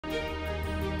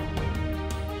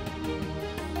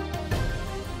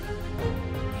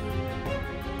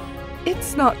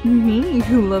It's not me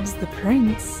who loves the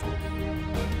prince.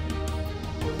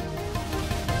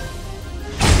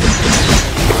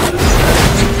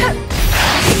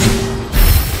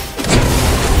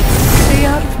 Stay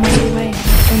out of my way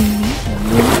and meet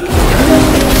me.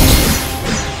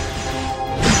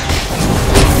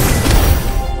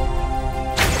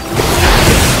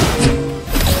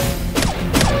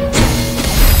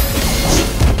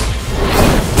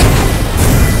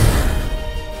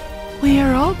 We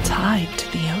are all tied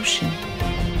to the ocean.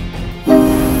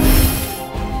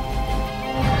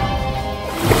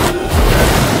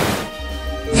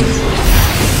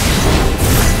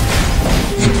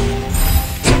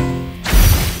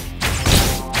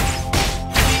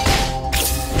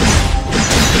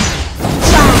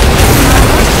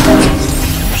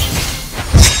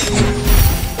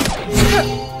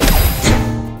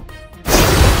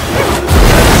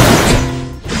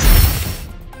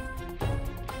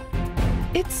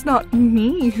 It's not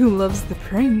me who loves the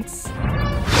prince.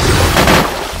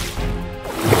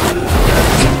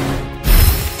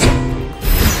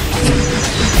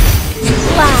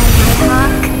 Fly, my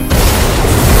hawk.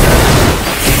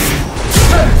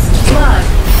 First blood.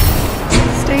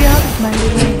 Stay out of my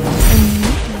way and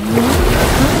meet me.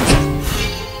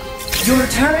 Your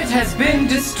turret has been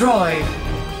destroyed.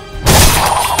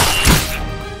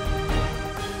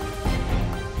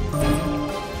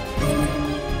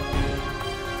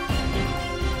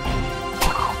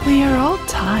 We are all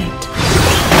tied.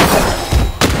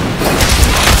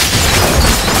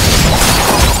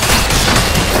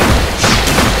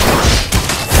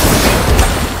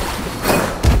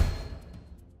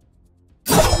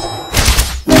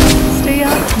 Stay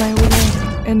out of my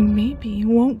way, and maybe you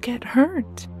won't get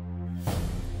hurt.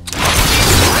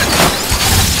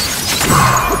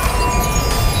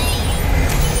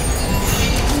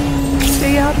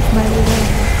 Stay out of my way,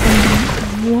 and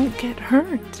maybe you won't get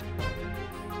hurt.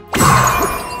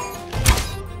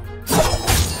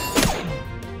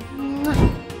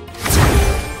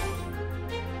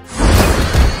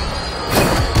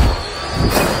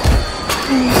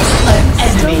 An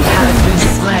enemy has been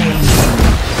slain.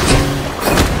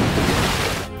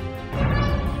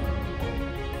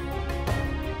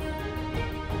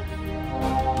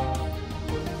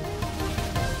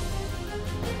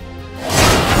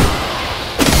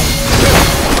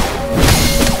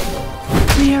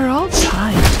 We are all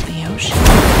tied to the ocean.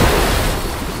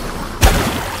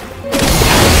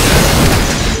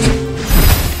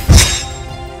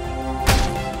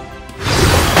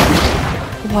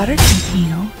 Water can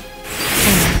heal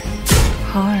or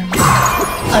harm.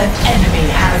 An enemy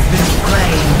has been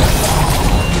slain.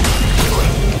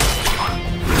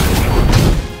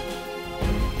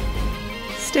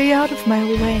 Stay out of my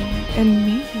way, and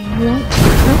maybe you won't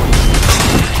get hurt.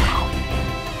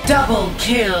 Double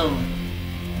kill.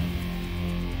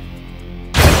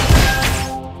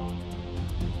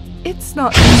 It's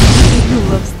not me who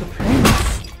loves the prince.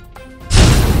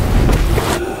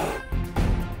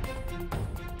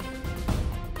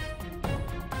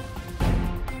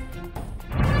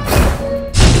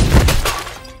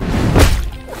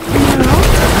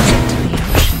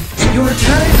 Your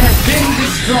turret has been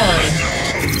destroyed.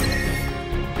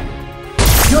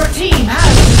 Your team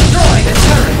has destroyed a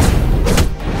turret.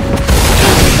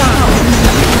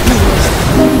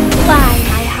 Fly,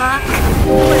 my hawk.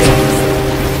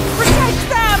 Protect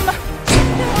them!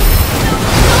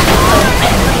 An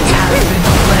enemy has been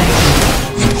slain.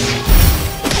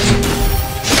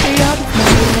 Stay out of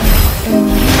my way, and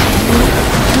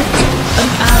An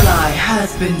ally has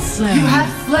been slain. You have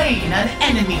slain an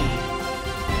enemy.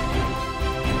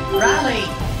 Rally.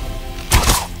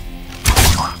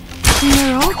 we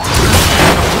are all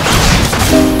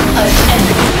An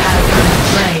enemy has been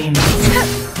slain.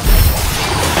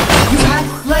 You have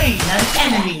slain an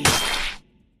enemy.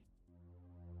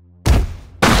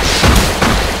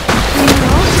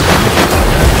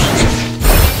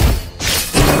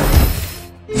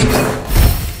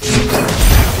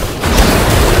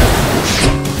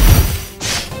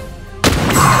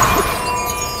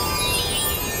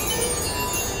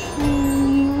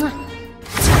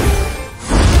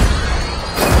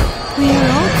 We are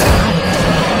all tied to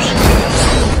the ocean.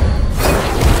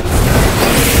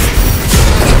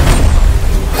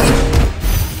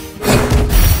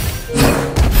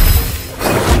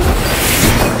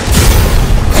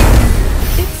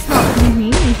 It's not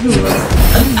me who loves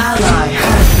the An ally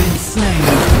has been slain.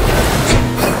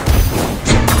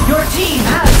 Your team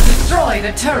has destroyed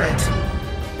a turret.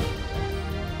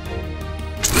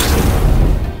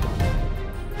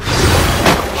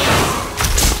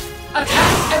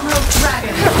 Attack Emerald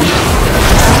Dragon.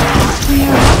 We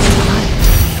are all tied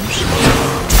to the ocean.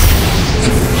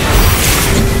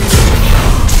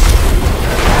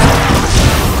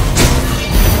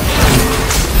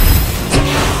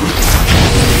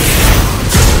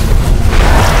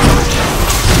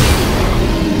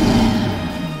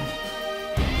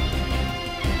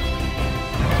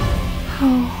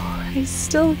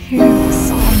 still hear the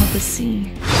song of the sea.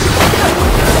 The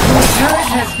turret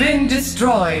has been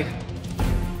destroyed.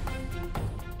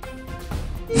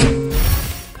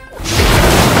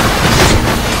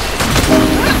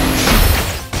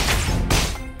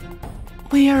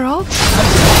 We are all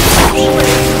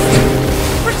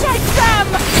Protect them!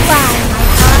 Fly, my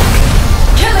hawk.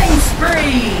 Killing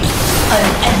spree! An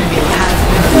enemy has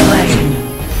been slain.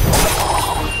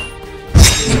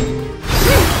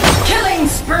 Killing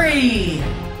spree!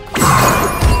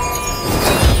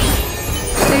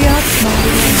 stay out of my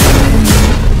way and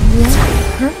you won't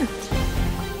hurt.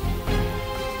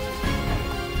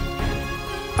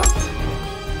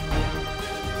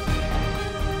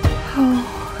 Oh,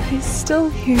 I still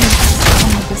hear the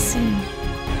song of the sea.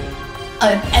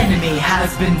 An enemy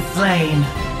has been slain.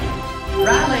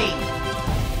 Rally!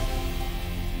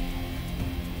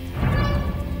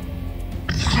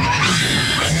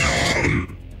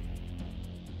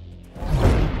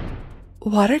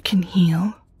 Water can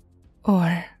heal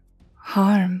or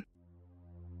harm.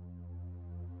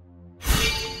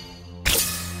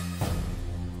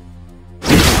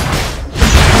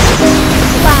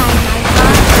 Fly, my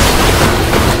hawk.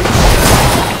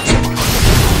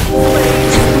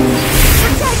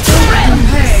 Protect them!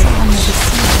 Rampage! Song of the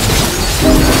sea.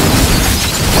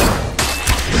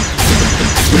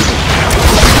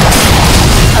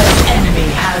 An enemy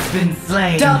has been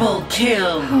slain. Double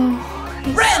kill! Oh,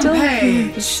 I still hear the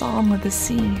Rampage! song of the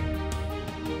sea.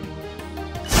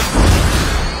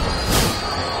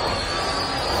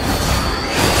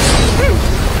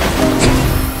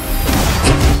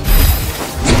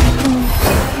 Oh,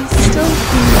 I still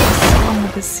hear the song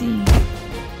of the sea.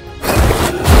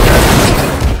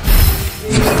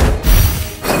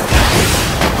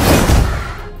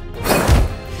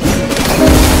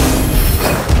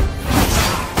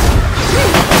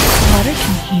 Water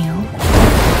can heal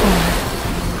or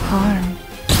harm.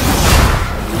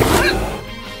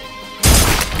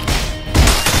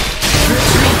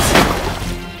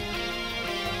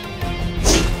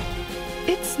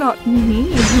 It's not me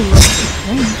who loves the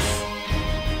prince.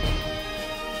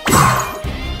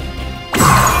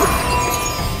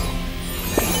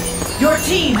 Your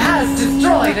team has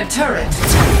destroyed a turret.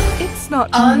 It's not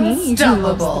me who loves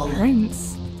Unstoppable. the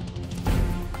prince.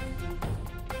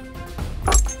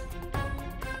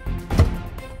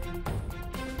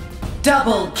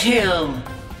 Double kill!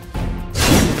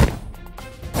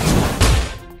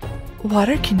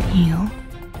 Water can heal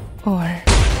or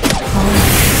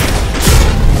harm.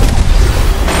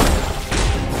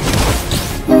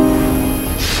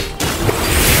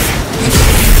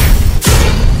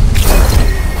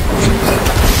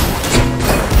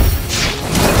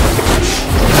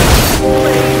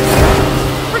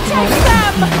 Protect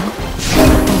them!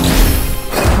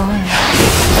 Harm.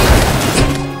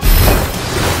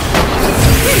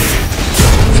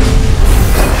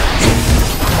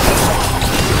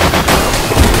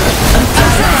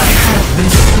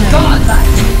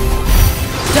 Godlike!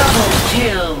 Double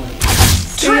kill!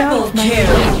 Triple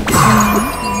kill!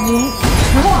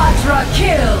 Quadra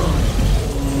kill!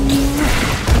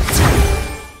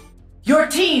 Your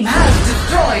team has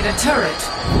destroyed a turret!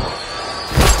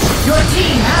 Your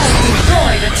team has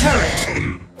destroyed a turret!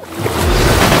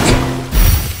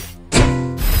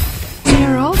 We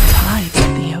are all tied to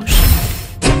the ocean.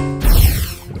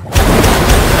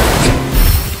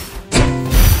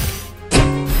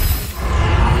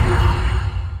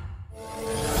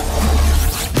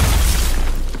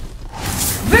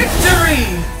 Victory!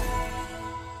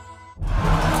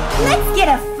 Let's get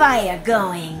a fire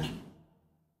going.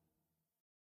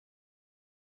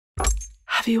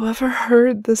 Have you ever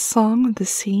heard the song of the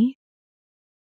sea?